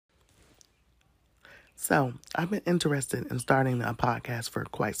So, I've been interested in starting a podcast for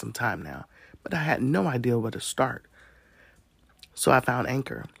quite some time now, but I had no idea where to start. So I found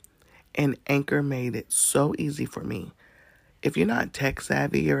Anchor, and Anchor made it so easy for me. If you're not tech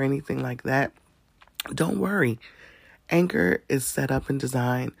savvy or anything like that, don't worry. Anchor is set up and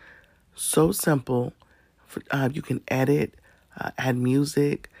designed so simple. You can edit, add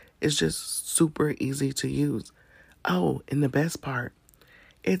music. It's just super easy to use. Oh, and the best part,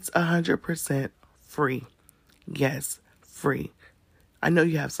 it's 100% free. Yes, free. I know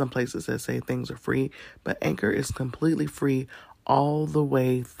you have some places that say things are free, but Anchor is completely free all the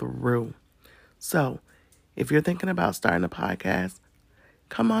way through. So, if you're thinking about starting a podcast,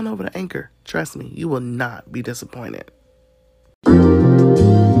 come on over to Anchor. Trust me, you will not be disappointed.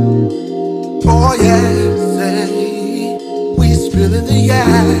 Oh yeah, say we spilling the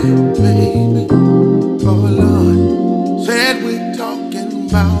yak, baby. Oh Lord, said we talking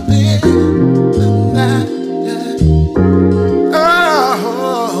about this and that.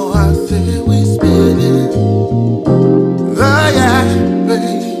 Oh, I said we spilling the yak,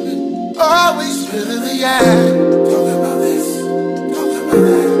 baby. Oh, we spilling the yak. Talking about this, talking about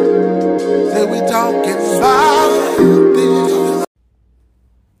that. Said we talking about this.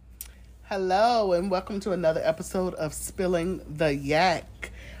 Hello, and welcome to another episode of Spilling the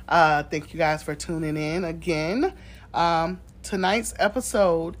Yak. Thank you guys for tuning in again. Tonight's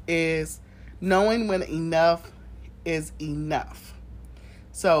episode is knowing when enough is enough.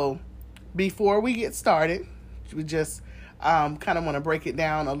 So, before we get started, we just kind of want to break it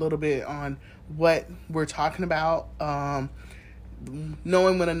down a little bit on what we're talking about.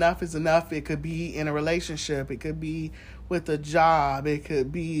 Knowing when enough is enough. It could be in a relationship. It could be with a job. It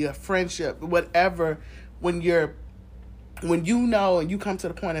could be a friendship. Whatever. When you know and you come to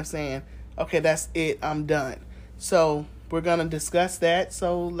the point of saying, okay, that's it. I'm done. So we're going to discuss that.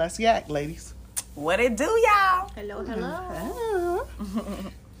 So let's yak, ladies. What it do, y'all? Hello.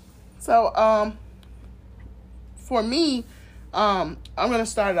 So, for me, I'm going to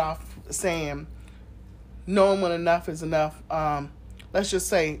start off saying knowing when enough is enough. Let's just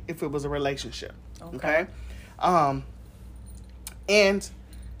say if it was a relationship. Okay. And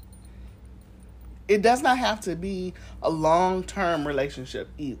it does not have to be a long-term relationship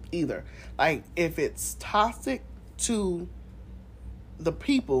either. Like if it's toxic to the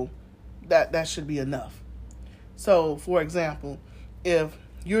people, that should be enough. So, for example, if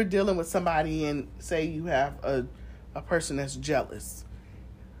you're dealing with somebody and say you have a person that's jealous,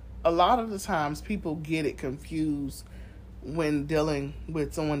 a lot of the times people get it confused when dealing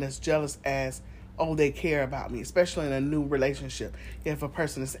with someone that's jealous as, oh, they care about me, especially in a new relationship. If a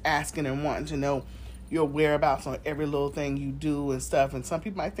person is asking and wanting to know your whereabouts on every little thing you do and stuff, and some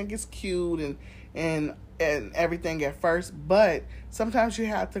people might think it's cute and everything at first, but sometimes you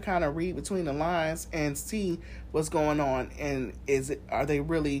have to kind of read between the lines and see what's going on, and are they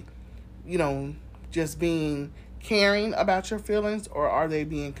really, just being caring about your feelings, or are they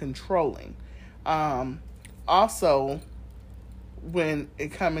being controlling? Also, when it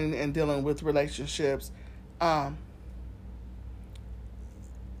coming and dealing with relationships,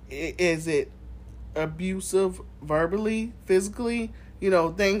 is it abusive verbally, physically,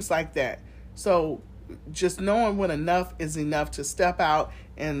 things like that. So just knowing when enough is enough to step out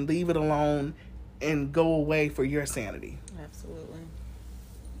and leave it alone and go away for your sanity. Absolutely.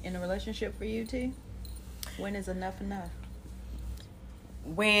 In a relationship for you, T? When is enough enough?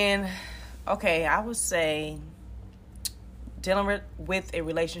 I would say dealing with a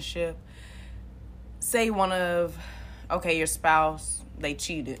relationship, say your spouse, they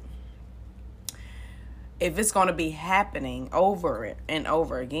cheated. If it's going to be happening over and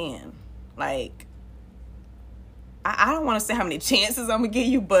over again, like, I don't want to say how many chances I'm going to give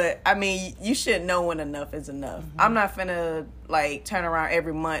you, but, you should know when enough is enough. Mm-hmm. I'm not finna, turn around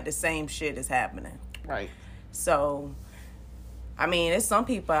every month, the same shit is happening. Right. So, there's some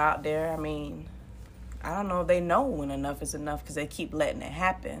people out there, I don't know if they know when enough is enough because they keep letting it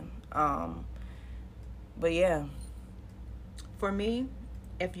happen. But yeah. For me,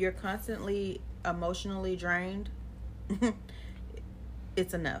 if you're constantly emotionally drained,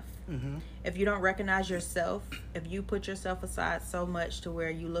 it's enough. Mm-hmm. If you don't recognize yourself, if you put yourself aside so much to where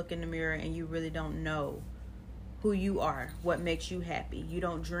you look in the mirror and you really don't know who you are, what makes you happy, you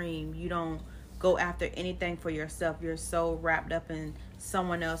don't dream, you don't go after anything for yourself, you're so wrapped up in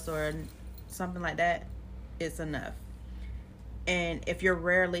someone else or something like that, it's enough. And if you're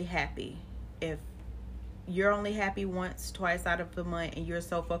rarely happy, if you're only happy once, twice out of the month, and you're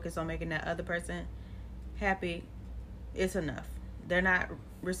so focused on making that other person happy, it's enough. They're not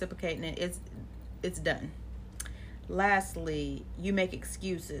reciprocating it. It's done. lastly, you make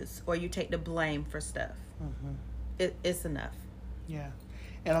excuses or you take the blame for stuff. It's enough. Yeah.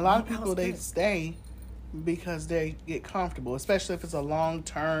 And a lot of That people, was they good. stay because they get comfortable, especially if it's a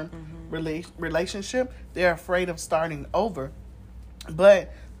long-term relationship. They're afraid of starting over.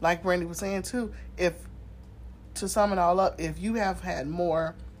 But like Brandy was saying too, to sum it all up, if you have had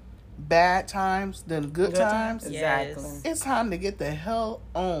more bad times than good times, Exactly. Yes. it's time to get the hell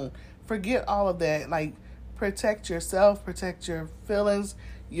on. Forget all of that. Like, protect yourself, protect your feelings,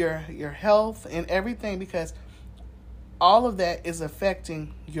 your health, and everything, because all of that is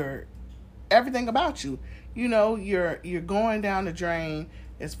affecting your everything about you. You know, you're going down the drain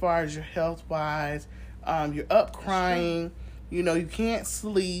as far as your health wise. You're up crying. You know, you can't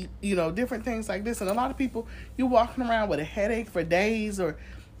sleep. You know, different things like this. And a lot of people, you're walking around with a headache for days, or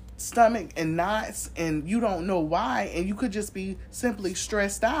stomach and knots, and you don't know why, and you could just be simply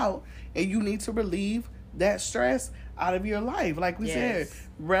stressed out, and you need to relieve that stress out of your life. Like we said,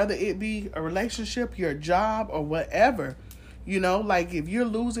 whether it be a relationship, your job, or whatever. You know, like, if you're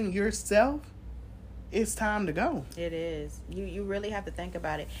losing yourself, it's time to go. It is. You really have to think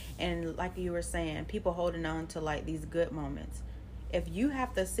about it. And like you were saying, people holding on to like these good moments. If you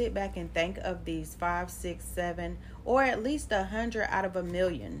have to sit back and think of these 5, 6, 7, or at least 100 out of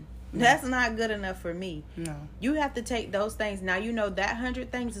 1,000,000, that's not good enough for me. No. You have to take those things. Now you know that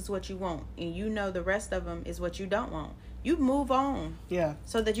 100 things is what you want, and you know the rest of them is what you don't want. You move on. Yeah.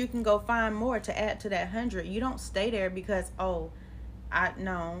 So that you can go find more to add to that 100. You don't stay there because,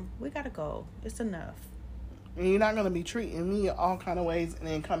 we gotta go. It's enough. And you're not going to be treating me all kind of ways and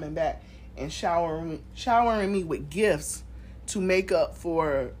then coming back and showering me with gifts to make up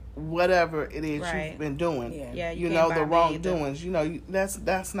for whatever it is you've been doing. Yeah, you can't know, buy the me wrongdoings. You know,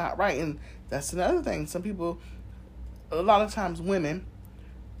 that's not right. And that's another thing. Some people, a lot of times women,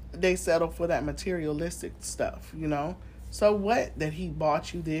 they settle for that materialistic stuff, you know. So what? That he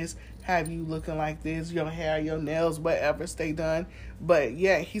bought you this, have you looking like this, your hair, your nails, whatever, stay done. But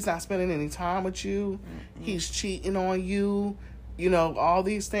yeah, he's not spending any time with you. He's cheating on you. You know, all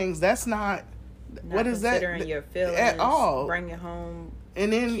these things. That's not what is that? Considering your feelings at all. Bringing home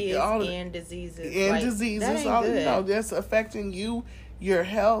And then kids all and diseases. and Like, diseases, that ain't all good. you know, that's affecting you, your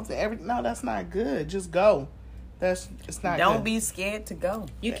health, and everything. No, that's not good. Just go. It's not. Don't good. be scared to go.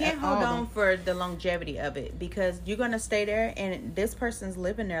 You can't At hold all. on for the longevity of it, because you're going to stay there and this person's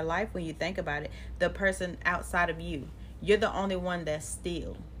living their life when you think about it. The person outside of you. You're the only one that's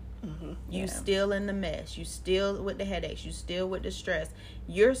still. You still in the mess. You still with the headaches. You still with the stress.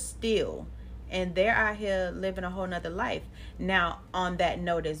 You're still. And they're out here living a whole nother life. Now, on that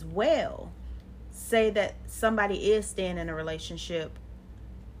note as well, say that somebody is staying in a relationship,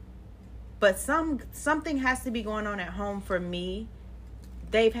 but something has to be going on at home for me.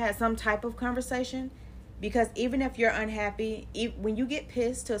 They've had some type of conversation, because even if you're unhappy, when you get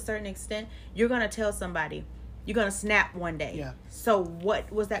pissed to a certain extent, you're going to tell somebody. You're going to snap one day. Yeah. So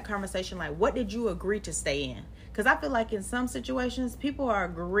what was that conversation like? What did you agree to stay in? Because I feel like in some situations, people are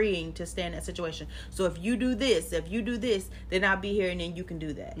agreeing to stay in that situation. So if you do this, then I'll be here and then you can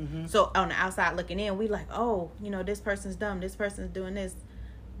do that. So on the outside looking in, we like, oh, this person's dumb. This person's doing this.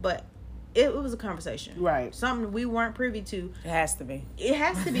 But it was a conversation. Right. Something we weren't privy to. It has to be. It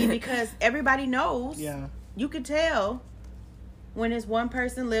has to be, because everybody knows. Yeah. You could tell when it's one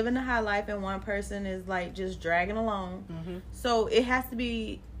person living the high life and one person is like just dragging along. So it has to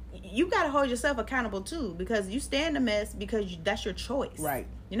be, you got to hold yourself accountable too, because you stay in the mess because that's your choice. Right.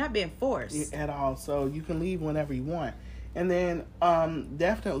 You're not being forced. At all. So you can leave whenever you want. And then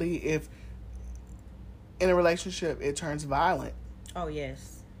definitely if in a relationship it turns violent. Oh,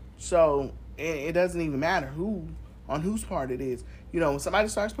 yes. So it doesn't even matter on whose part it is. You know, when somebody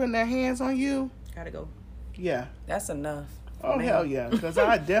starts putting their hands on you, Gotta go. yeah. That's enough. Oh, me. hell yeah. Because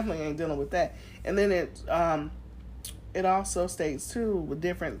I definitely ain't dealing with that. And then it also states, too, with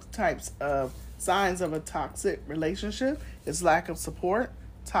different types of signs of a toxic relationship. It's lack of support,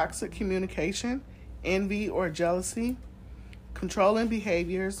 toxic communication, envy or jealousy, controlling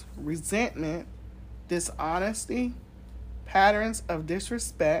behaviors, resentment, dishonesty, patterns of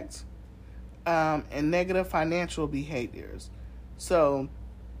disrespect, and negative financial behaviors. So,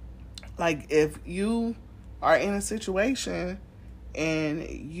 like, if you are in a situation and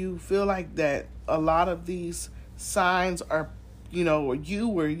you feel like that a lot of these signs are, or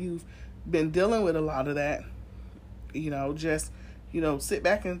where you've been dealing with a lot of that, just, sit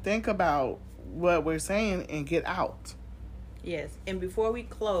back and think about what we're saying and get out. Yes. And before we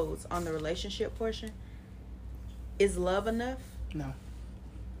close on the relationship portion, is love enough? No.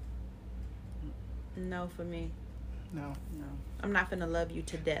 No, for me. No. I'm not gonna love you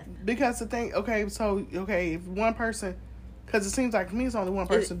to death. Because the thing, if one person, because it seems like to me it's only one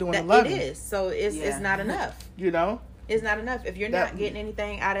person doing the loving. It is. So it's not enough. You know? It's not enough. If you're not getting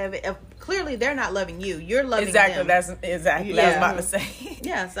anything out of it, clearly they're not loving you. You're loving them. That's exactly what I was about to say.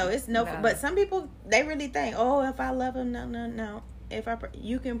 Yeah, so it's no. But some people, they really think, oh, if I love him, no. If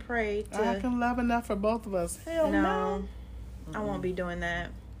you can pray to. I can love enough for both of us. Hell no. I won't be doing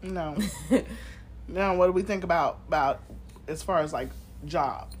that. No. Now, what do we think about as far as like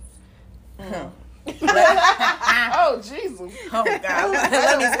job? Oh Jesus! Oh God!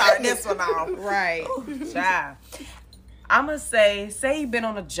 Let me start this one off. Right, child. I'm gonna say you've been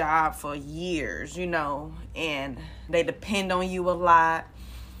on a job for years, and they depend on you a lot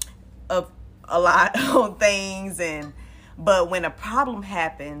on things, but when a problem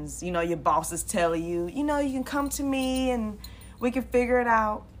happens, your boss is telling you, you can come to me and we can figure it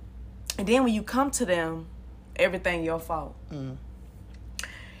out. And then when you come to them, everything your fault.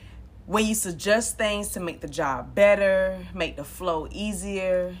 When you suggest things to make the job better, make the flow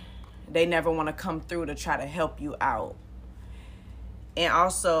easier, they never want to come through to try to help you out. And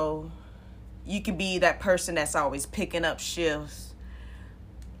also, you could be that person that's always picking up shifts.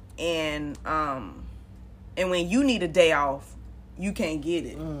 And when you need a day off, you can't get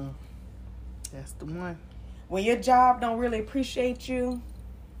it. That's the one. When your job don't really appreciate you,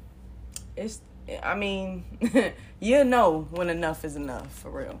 you know when enough is enough,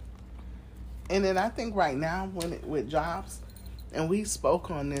 for real. And then I think right now, with jobs, and we spoke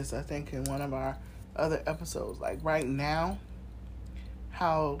on this, I think, in one of our other episodes, like right now,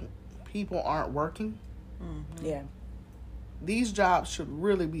 how people aren't working. Mm-hmm. Yeah. These jobs should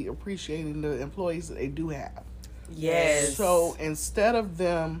really be appreciating the employees that they do have. Yes. So instead of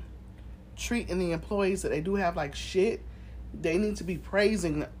them treating the employees that they do have like shit, they need to be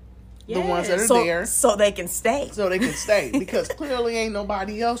praising the ones that are there. So they can stay. Because clearly ain't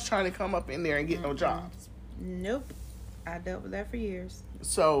nobody else trying to come up in there and get no jobs. Nope. I dealt with that for years.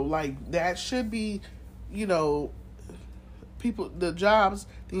 So, like, that should be, people, the jobs,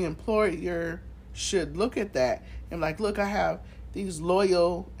 the employer should look at that and like, look, I have these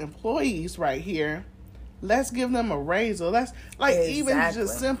loyal employees right here. Let's give them a raise, or let's even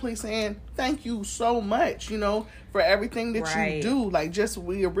just simply saying thank you so much, for everything that you do. Like, just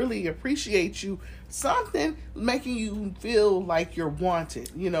we really appreciate you. Something making you feel like you're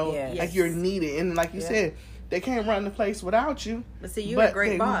wanted, like you're needed. And like you said, they can't run the place without you. But see, you're a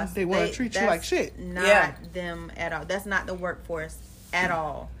great boss. They want to treat you like shit. Not them at all. That's not the workforce at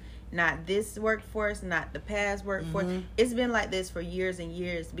all. Not this workforce, not the past workforce. Mm-hmm. It's been like this for years and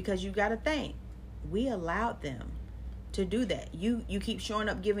years, because you got to think. We allowed them to do that. You keep showing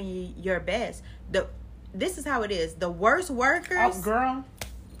up, giving you your best. This is how it is. The worst workers, girl,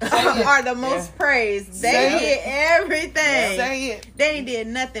 are the most praised. They did everything. Say it. They ain't did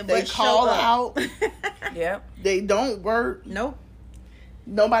nothing but show up. Out. Yep. They don't work. Nope.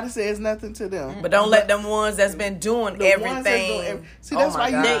 Nobody says nothing to them. But don't let them ones that's been doing everything. See, that's why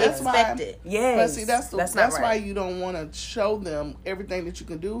you they expect it. Yes. But see, that's right. why you don't want to show them everything that you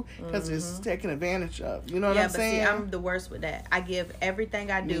can do, because it's taken advantage of. You know what I'm saying? Yeah, but see, I'm the worst with that. I give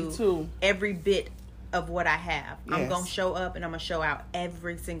everything I do, Me too. every bit of what I have. Yes. I'm gonna show up and I'm gonna show out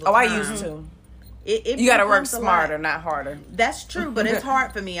every single time. I used to. You gotta work smarter, not harder. That's true, but it's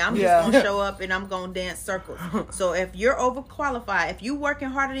hard for me. I'm just gonna show up and I'm gonna dance circles. So if you're overqualified, if you working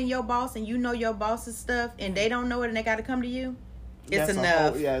harder than your boss and you know your boss's stuff and they don't know it and they gotta come to you, it's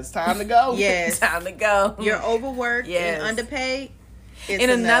enough. It's time to go. Yes, it's time to go. You're overworked and underpaid.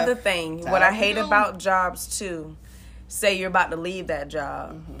 And another thing, what I hate about jobs too, say you're about to leave that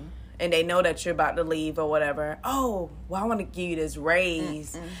job. Mm-hmm. And they know that you're about to leave or whatever. Oh, well, I want to give you this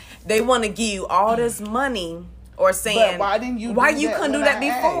raise. Mm-mm. They want to give you all this money, or saying, but why didn't you? Why you couldn't do that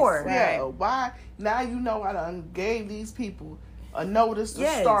before? Right. Yeah. Why? Now you know I done gave these people a notice to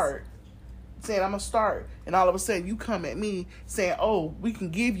start, saying I'm gonna start, and all of a sudden you come at me saying, "Oh, we can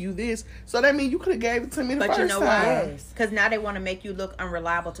give you this." So that means you could have gave it to me the first time. But you know why? Because now they want to make you look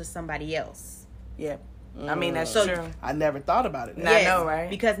unreliable to somebody else. Yeah. I mean, that's true. I never thought about it. I know, right?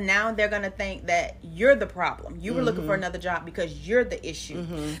 Because now they're going to think that you're the problem. You were looking for another job because you're the issue.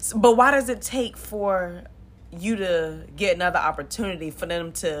 Mm-hmm. But why does it take for you to get another opportunity for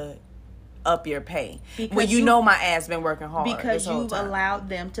them to up your pay? Because when you know my ass been working hard. Because you've allowed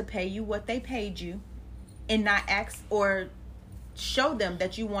them to pay you what they paid you and not ask or show them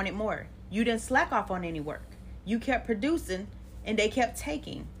that you wanted more. You didn't slack off on any work. You kept producing and they kept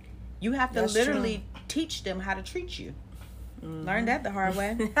taking. You have to literally teach them how to treat you. Mm-hmm. Learn that the hard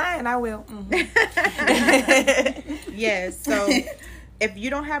way. And I will. Mm-hmm. Yes. So if you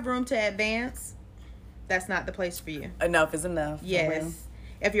don't have room to advance, that's not the place for you. Enough is enough. Yes.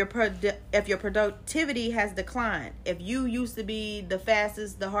 If your productivity has declined, if you used to be the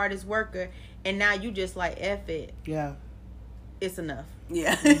fastest, the hardest worker, and now you just like F it. Yeah. It's enough.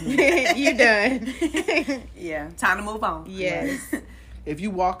 Yeah. You done. Yeah. Time to move on. Yes. If you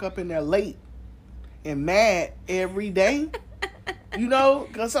walk up in there late and mad every day, you know,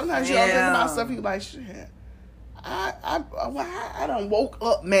 because sometimes you don't think about stuff. You like, shit, I done woke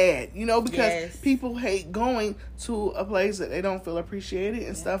up mad, you know, because people hate going to a place that they don't feel appreciated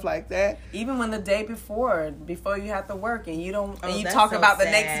and stuff like that. Even when the day before you have to work and you don't, and you that's talk so about sad.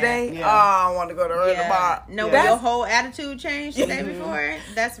 the next day. Yeah. Oh, I want to go to tomorrow. No, but your whole attitude changed the day before.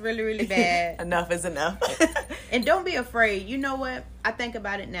 That's really, really bad. Enough is enough. And don't be afraid. You know what? I think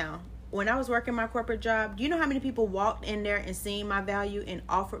about it now. When I was working my corporate job, do you know how many people walked in there and seen my value and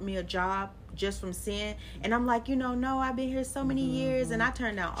offered me a job just from seeing? And I'm like, no, I've been here so many years, and I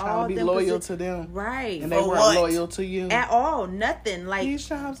turned down all to be them loyal to them, right? And they weren't loyal to you at all. Nothing. Like these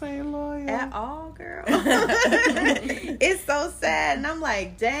jobs ain't loyal at all, girl. It's so sad, and I'm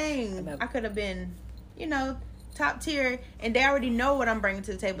like, dang, I could have been, top tier, and they already know what I'm bringing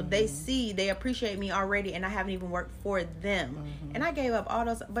to the table. They appreciate me already, and I haven't even worked for them. And I gave up all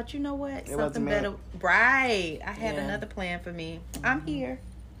those, but you know what? Something better. Right. I have another plan for me. I'm here.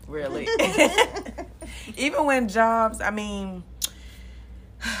 Really. Even when jobs, I mean,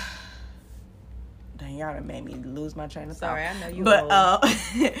 dang, y'all done made me lose my train of thought. Sorry, I know you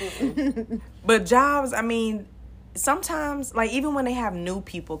but but jobs, I mean, sometimes, like, even when they have new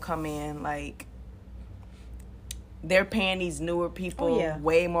people come in, like, they're paying these newer people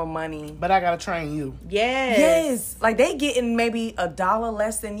way more money. But I gotta train you. Yes. Like, they getting maybe $1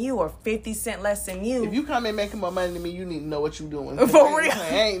 less than you or 50 cents less than you. If you come in making more money than me, you need to know what you're doing. For real. I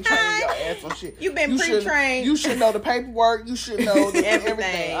ain't training your ass on shit. You've been pre-trained. You should know the paperwork. You should know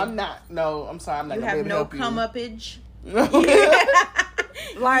everything. I'm not. No, I'm sorry. I'm not you gonna be able to help you. You have no come-upage.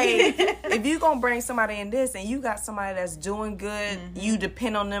 Like, if you gonna bring somebody in this and you got somebody that's doing good, you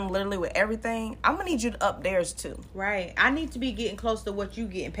depend on them literally with everything, I'm gonna need you to up theirs too. Right. I need to be getting close to what you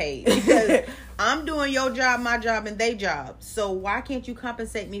getting paid, because I'm doing your job, my job, and they job. So why can't you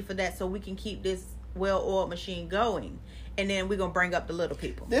compensate me for that so we can keep this well-oiled machine going? And then we're gonna bring up the little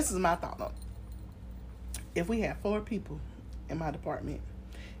people. This is my thought on it. If we had 4 people in my department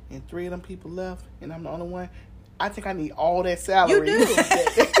and 3 of them people left and I'm the only one, I think I need all that salary. You do.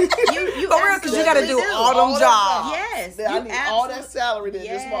 you For real, because you got to do all them jobs. Yes. I need all that salary that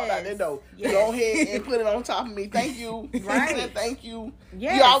just walked out that door. Go ahead and put it on top of me. Thank you. Right. Thank you.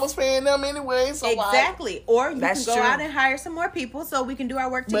 Yes. Y'all was paying them anyway. So exactly. Or you That's can go true. out and hire some more people so we can do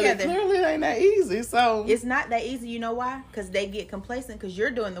our work But together. it clearly ain't that easy. So it's not that easy. You know why? Because they get complacent because you're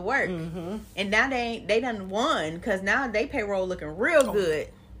doing the work. And now they done won, because now they payroll looking real good.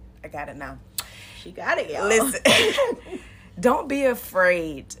 I got it now. She got it, y'all. Listen, don't be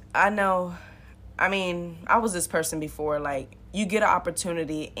afraid. I know, I mean, I was this person before. Like, you get an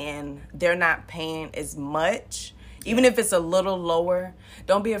opportunity and they're not paying as much, even if it's a little lower.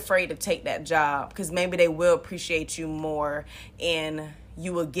 Don't be afraid to take that job, because maybe they will appreciate you more and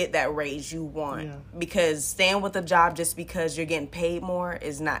you will get that raise you want. Because staying with a job just because you're getting paid more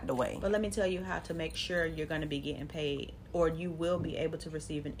is not the way. But let me tell you how to make sure you're going to be getting paid, or you will be able to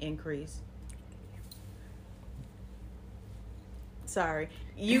receive an increase. Sorry.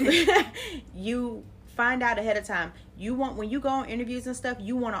 You find out ahead of time. When you go on interviews and stuff,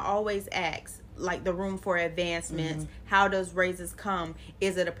 you want to always ask, like, the room for advancements. How does raises come?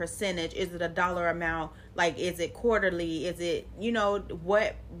 Is it a percentage? Is it a dollar amount? Like, is it quarterly? Is it,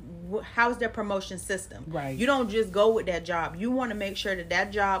 how's their promotion system? Right. You don't just go with that job. You want to make sure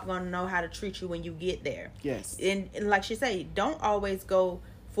that job going to know how to treat you when you get there. Yes. And like she said, don't always go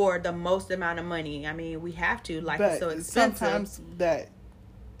for the most amount of money. I mean, we have to, like, but it's so expensive. sometimes that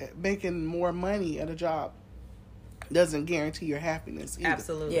making more money at a job doesn't guarantee your happiness either.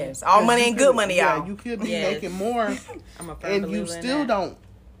 Absolutely. Yes. All money ain't good money, y'all. Yeah, you could be making more I'm a firm and believer you in still that. don't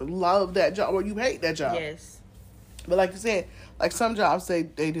love that job, or you hate that job. Yes. But like you said, like some jobs, they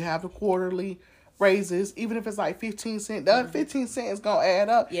do have the quarterly raises, even if it's like 15 cents. That 15 cents is going to add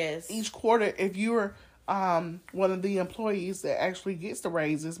up. Yes. Each quarter, if you're one of the employees that actually gets the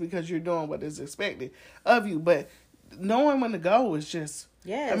raises because you're doing what is expected of you. But knowing when to go is just,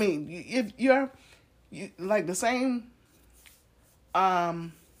 yes. I mean, if you like the same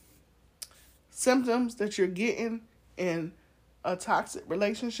symptoms that you're getting in a toxic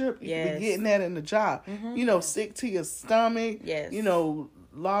relationship, you could be getting that in the job. Sick to your stomach,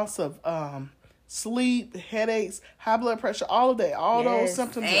 loss of sleep, headaches, high blood pressure, all of that, all those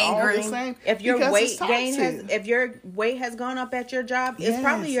symptoms are all the same. If your weight has gone up at your job, it's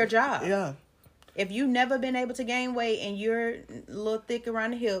probably your job. Yeah. If you've never been able to gain weight and you're a little thick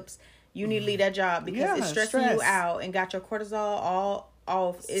around the hips, you need to leave that job because it's stressing you out and got your cortisol all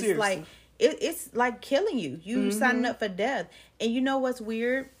off. It's Seriously. like it's like killing you. You signing up for death. And you know what's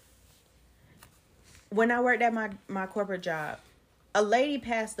weird? When I worked at my corporate job, a lady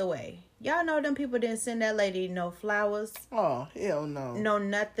passed away. Y'all know them people didn't send that lady no flowers. Oh, hell no. No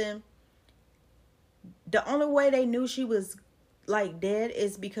nothing. The only way they knew she was like dead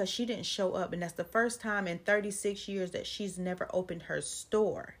is because she didn't show up, and that's the first time in 36 years that she's never opened her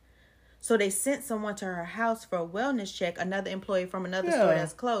store. So they sent someone to her house for a wellness check, another employee from another store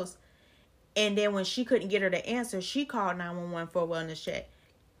that's close. And then when she couldn't get her to answer, she called 911 for a wellness check.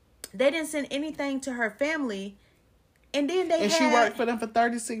 They didn't send anything to her family. And then she worked for them for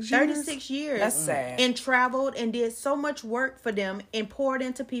 36 years? 36 years. That's sad. And traveled and did so much work for them and poured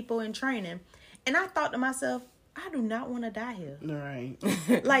into people in training. And I thought to myself, I do not want to die here. Right.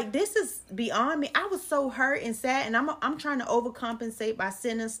 Like, this is beyond me. I was so hurt and sad, and I'm trying to overcompensate by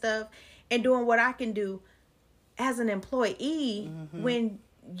sending stuff and doing what I can do as an employee when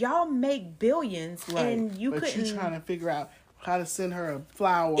y'all make billions and you couldn't. But you're trying to figure out how to send her a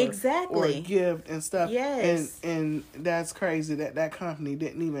flower or a gift and stuff. Yes. And that's crazy that company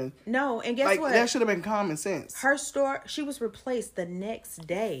didn't even. No, and guess what? That should have been common sense. Her store, she was replaced the next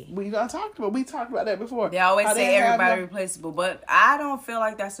day. We talked about that before. They always say everybody replaceable, but I don't feel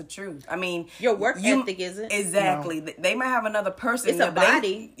like that's the truth. I mean, your work ethic isn't. Exactly. No. They might have another person. It's a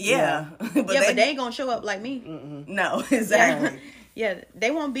body. But they ain't gonna show up like me. No, exactly. Yeah,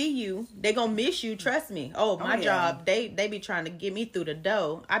 they won't be you. They gonna miss you. Trust me. My job, they be trying to get me through the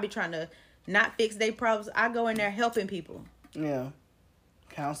door. I be trying to not fix their problems. I go in there helping people. Yeah,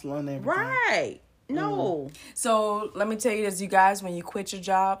 counseling and everything. Right. No. So let me tell you this, you guys. When you quit your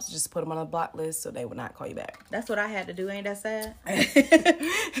jobs, just put them on a block list so they will not call you back. That's what I had to do. Ain't that sad?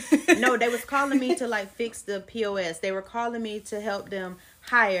 No, they was calling me to like fix the POS. They were calling me to help them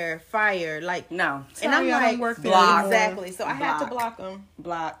hire, fire, like no. And I'm like, block. Exactly. So I had to block them.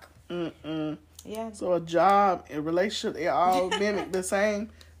 Block. Yeah. So a job, a relationship, they all mimic the same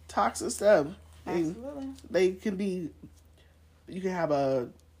toxic stuff. Absolutely. They can be. You can have a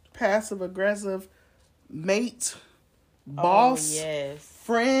passive aggressive mate, boss,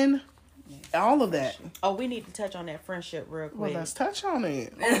 friend, all of that. Oh, we need to touch on that friendship real quick. Well, let's touch on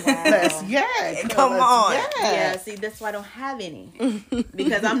it. Oh, wow. Come on. Yeah, see, that's why I don't have any.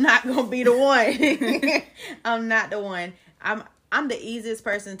 Because I'm not going to be the one. I'm not the one. I'm the easiest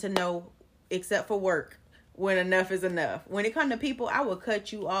person to know, except for work, when enough is enough. When it comes to people, I will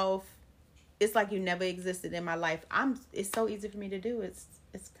cut you off. It's like you never existed in my life. It's so easy for me to do. It's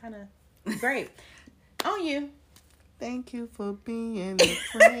kind of great. On you. Thank you for being a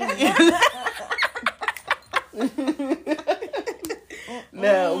friend.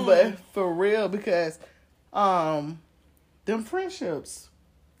 No, but for real, because them friendships,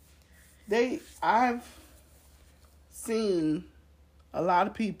 I've seen a lot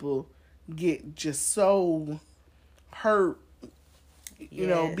of people get just so hurt, you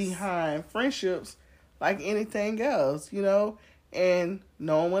know, behind friendships like anything else, you know. And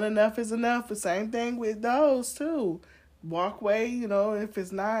knowing when enough is enough, the same thing with those too. Walk away, you know, if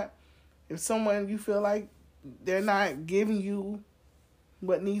someone you feel like they're not giving you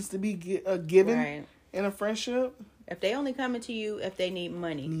what needs to be given in a friendship. If they only coming to you if they need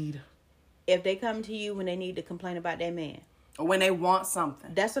money. If they come to you when they need to complain about their man. Or when they want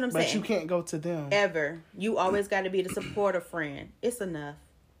something. That's what I'm saying. But you can't go to them. Ever. You always got to be the supportive friend. It's enough.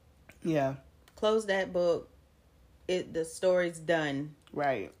 Yeah. Close that book. The story's done.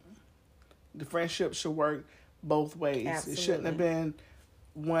 Right. The friendship should work both ways. Absolutely. It shouldn't have been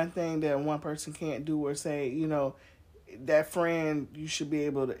one thing that one person can't do or say, you know, that friend, you should be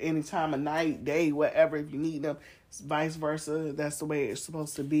able to, any time of night, day, whatever, if you need them, vice versa. That's the way it's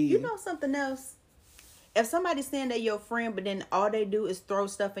supposed to be. You know something else? If somebody's saying they're your friend, but then all they do is throw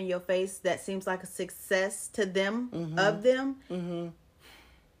stuff in your face that seems like a success to them, of them,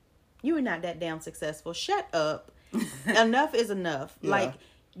 you are not that damn successful. Shut up. Enough is enough. Yeah. Like,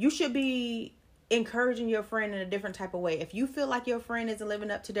 you should be encouraging your friend in a different type of way. If you feel like your friend isn't living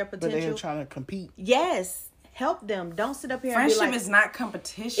up to their potential, but they're trying to compete. Yes, help them. Don't sit up here Friendship and be like, is not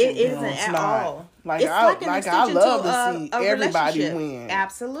competition. It isn't at all. Like, I love to see everybody win.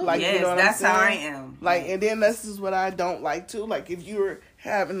 Absolutely. Like, yes, you know what that's I'm how I saying? am. Like, and then this is what I don't like too. Like, if you're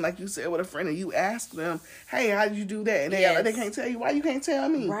having, like you said, with a friend and you ask them, hey, how did you do that? And they can't tell you. Why you can't tell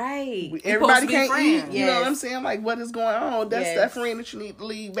me? Right. Everybody can't eat. You know what I'm saying? Like, what is going on? That's that friend that you need to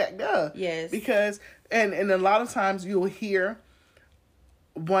leave back there. Yes. Because, and a lot of times you'll hear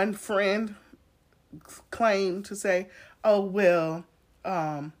one friend claim to say, oh, well,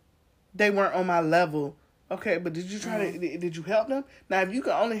 they weren't on my level. Okay, but did you try to? Did you help them? Now, if you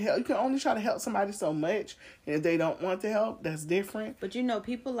can only help, you can only try to help somebody so much, and if they don't want the help, that's different. But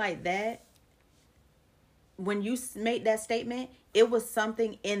people like that, when you made that statement, it was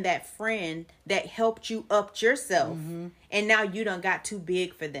something in that friend that helped you up yourself, and now you done got too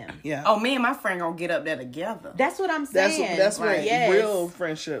big for them. Yeah. Oh, me and my friend gonna get up there together. That's what I'm saying. That's what real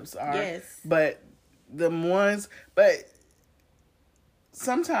friendships are. Yes. But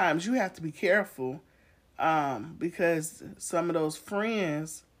sometimes you have to be careful, because some of those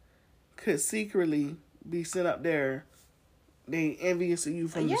friends could secretly be sent up there. They envious of you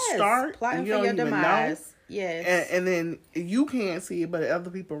from the start, plotting and you for don't your even demise. know. Yes. And then you can't see it, but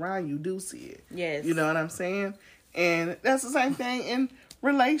other people around you do see it. Yes. You know what I'm saying? And that's the same thing in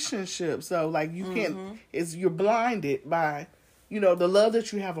relationships. So, like, you can't, you're blinded by, the love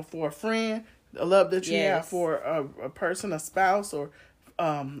that you have for a friend, the love that you have for a person, a spouse, or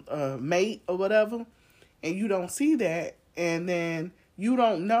a mate, or whatever. And you don't see that. And then you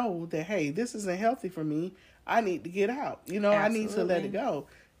don't know that, hey, this isn't healthy for me. I need to get out. I need to let it go.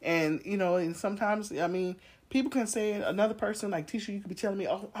 And, and sometimes, people can say it. Another person, like Tisha, you could be telling me,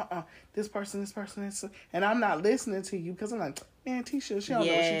 this person, this. And I'm not listening to you because I'm like, man, Tisha, she don't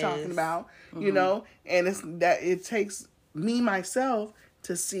know what she's talking about, And it's that it takes me, myself,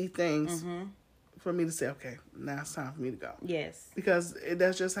 to see things for me to say, okay, now it's time for me to go. Yes. Because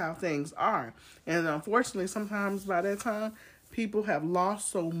that's just how things are. And unfortunately, sometimes by that time, people have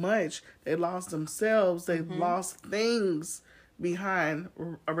lost so much. They lost themselves. They've lost things behind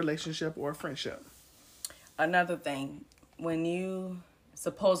a relationship or a friendship. Another thing, when you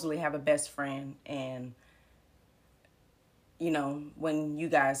supposedly have a best friend and, when you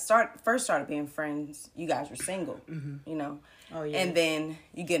guys first started being friends, you guys were single, Oh, yeah. And then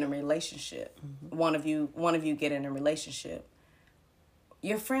you get in a relationship. One of you get in a relationship.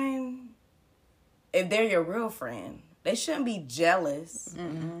 Your friend, if they're your real friend, they shouldn't be jealous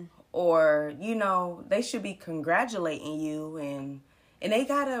or, they should be congratulating you. And they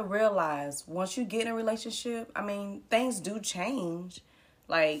got to realize once you get in a relationship, things do change.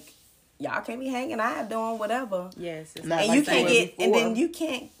 Like, y'all can't be hanging out doing whatever. Yes. And like you can't and then you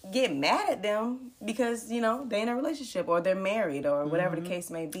can't get mad at them because, they're in a relationship or they're married or whatever the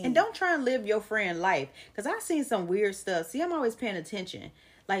case may be. And don't try and live your friend life. Because I've seen some weird stuff. See, I'm always paying attention.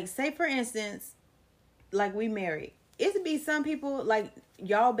 Like, say, for instance, like we married. It'd be some people, like,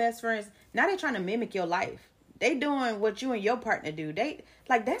 y'all best friends, now they trying to mimic your life. They doing what you and your partner do. They,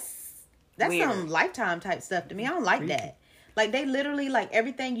 like, that's weird. Some Lifetime type stuff to me. I don't like that. Like, they literally, like,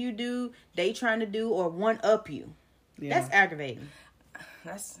 everything you do, they trying to do or one-up you. Yeah. That's aggravating.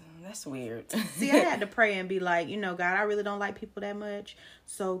 That's weird. See, I had to pray and be like, God, I really don't like people that much.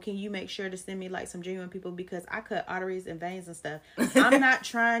 So can you make sure to send me like some genuine people, because I cut arteries and veins and stuff. I'm not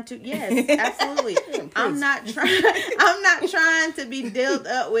trying to. Yes, absolutely. I'm not trying to be dealt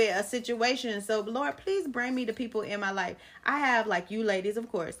up with a situation. So Lord, please bring me the people in my life. I have, like, you ladies,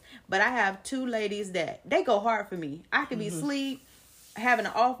 of course, but I have two ladies that they go hard for me. I could be asleep, having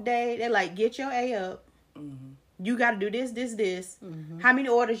an off day. They're like, get your A up. You got to do this. How many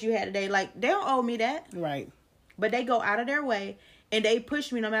orders you had today? Like, they don't owe me that. Right. But they go out of their way and they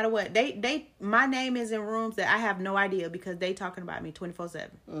push me no matter what. My name is in rooms that I have no idea because they talking about me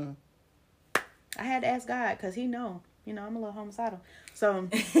 24/7. I had to ask God because he know. I'm a little homicidal. So,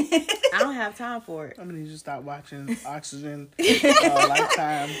 I don't have time for it. I'm going to just stop watching Oxygen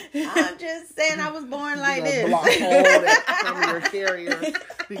Lifetime. I'm just saying I was born like this. Block hole that from your carrier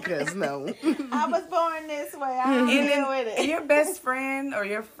because no. I was born this way. I don't deal with it. Your best friend or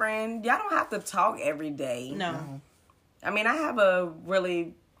your friend, y'all don't have to talk every day. No. I have a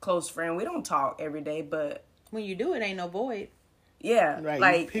really close friend. We don't talk every day, but when you do, it ain't no void. Yeah. Right.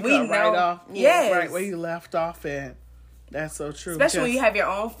 Like, you pick we up know. Right off. Yes. Right where you left off at. That's so true. Especially when you have your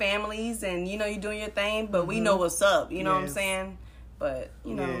own families and, you're doing your thing, but we know what's up. You know what I'm saying? But,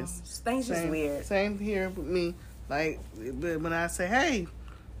 things just weird. Same here with me. Like, when I say, hey,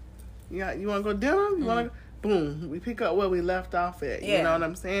 you want to go dinner? You want to? Boom. We pick up where we left off at. Yeah. You know what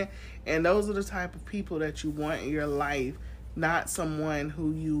I'm saying? And those are the type of people that you want in your life, not someone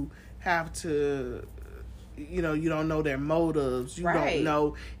who you have to... you don't know their motives. You don't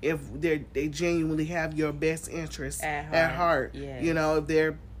know if they genuinely have your best interests at heart.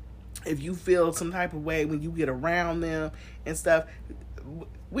 Yes. If you feel some type of way when you get around them and stuff.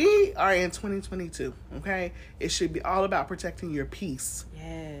 We are in 2022, okay? It should be all about protecting your peace.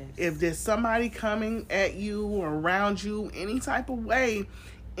 Yes. If there's somebody coming at you or around you any type of way,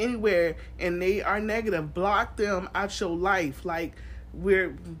 anywhere, and they are negative, block them out your life. Like,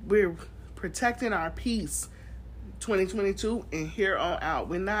 we're protecting our peace 2022 and here on out.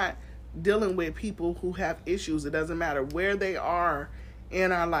 We're not dealing with people who have issues. It doesn't matter where they are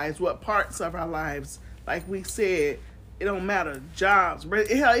in our lives, what parts of our lives. Like we said, it don't matter. Jobs,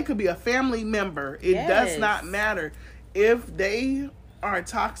 hell, it could be a family member. It does not matter. If they are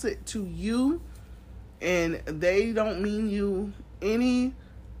toxic to you and they don't mean you any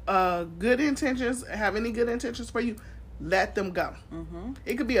good intentions, have any good intentions for you, let them go.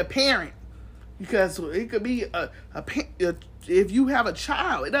 It could be a parent, because it could be if you have a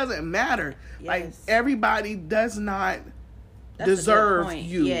child, it doesn't matter. Like, everybody does not deserve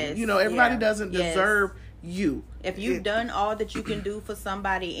you. You know, everybody doesn't deserve you. If you've done all that you can do for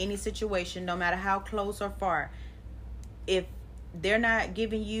somebody, any situation, no matter how close or far, if they're not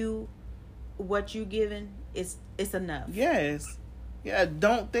giving you what you given, it's enough. Yes. Yeah,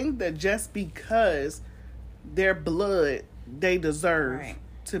 don't think that just because they're blood, they deserve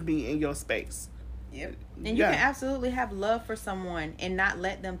to be in your space. Yep. And you can absolutely have love for someone and not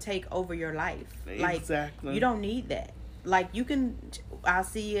let them take over your life. Like, exactly. You don't need that. Like, you can, I'll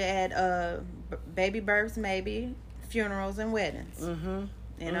see you at baby births, maybe, funerals and weddings.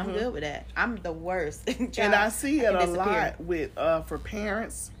 And I'm good with that. I'm the worst. And I see it a lot with for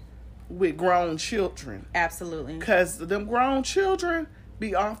parents with grown children. Absolutely. Because them grown children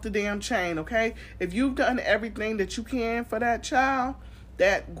be off the damn chain, okay? If you've done everything that you can for that child,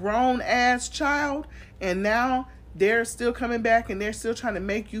 that grown ass child, and now they're still coming back and they're still trying to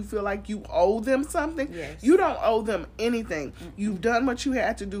make you feel like you owe them something. You don't owe them anything. You've done what you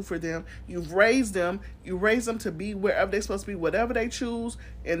had to do for them. You've raised them. You raised them to be wherever they're supposed to be, whatever they choose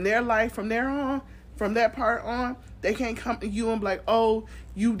in their life from there on. From that part on, they can't come to you and be like, oh,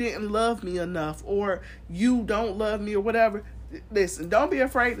 you didn't love me enough, or you don't love me, or whatever. Listen, don't be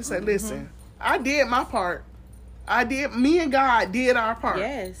afraid to say, listen, I did my part. Me and God did our part.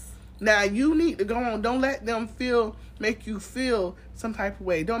 Yes. Now you need to go on. Don't let them make you feel some type of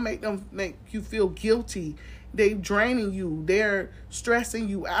way. Don't make them make you feel guilty. They draining you. They're stressing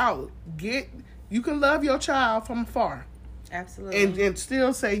you out. You can love your child from afar. Absolutely. And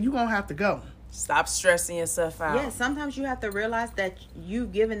still say you're going to have to go. Stop stressing yourself out. Yeah, sometimes you have to realize that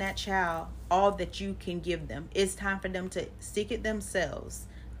you've given that child all that you can give them. It's time for them to seek it themselves.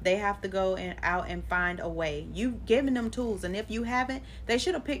 They have to go out and find a way. You've given them tools, and if you haven't, they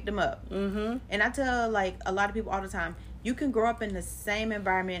should have picked them up. And I tell a lot of people all the time, you can grow up in the same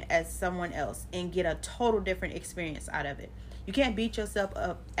environment as someone else and get a total different experience out of it. You can't beat yourself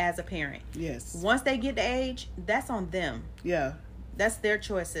up as a parent. Yes. Once they get the age, that's on them. Yeah. That's their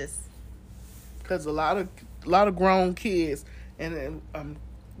choices. Because a lot of grown kids, and I'm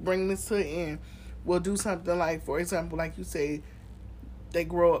bringing this to the end, will do something like, for example, like you say, they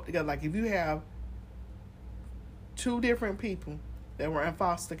grow up together. Like if you have two different people that were in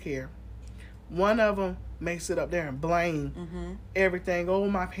foster care, one of them may sit up there and blame everything. Oh,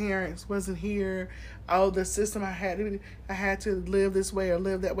 my parents wasn't here. Oh, the system I had to live this way or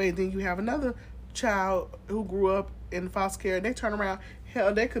live that way. Then you have another child who grew up in foster care, and they turn around.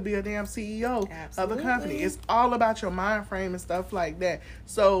 Hell, they could be a damn CEO of a company. It's all about your mind frame and stuff like that.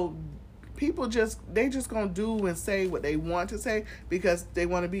 So people just gonna do and say what they want to say because they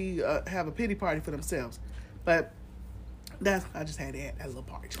want to be have a pity party for themselves. But I just had to add that little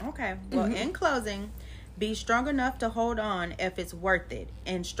part. Okay. Well, in closing, be strong enough to hold on if it's worth it,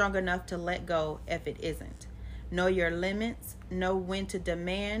 and strong enough to let go if it isn't. Know your limits. Know when to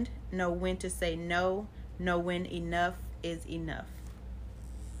demand. Know when to say no. Know when enough is enough.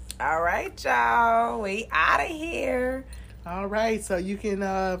 All right, y'all. We out of here. All right. So you can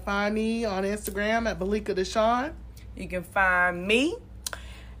find me on Instagram at Balika Deshawn. You can find me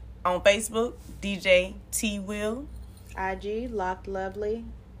on Facebook, DJ T Will. IG, Locked Lovely.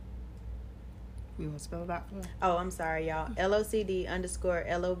 You want to spell it out for me? Oh, I'm sorry, y'all.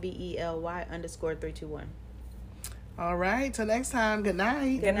 LOCD_LOBELY_321. All right. Till next time. Good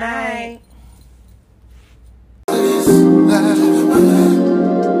night. Good night.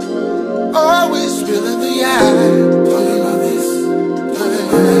 Always spilling the eye. Talking about this.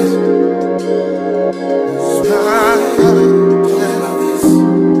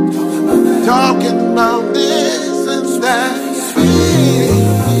 Talking about this and that.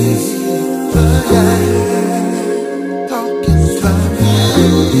 Talking about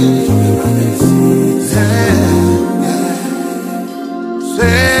this.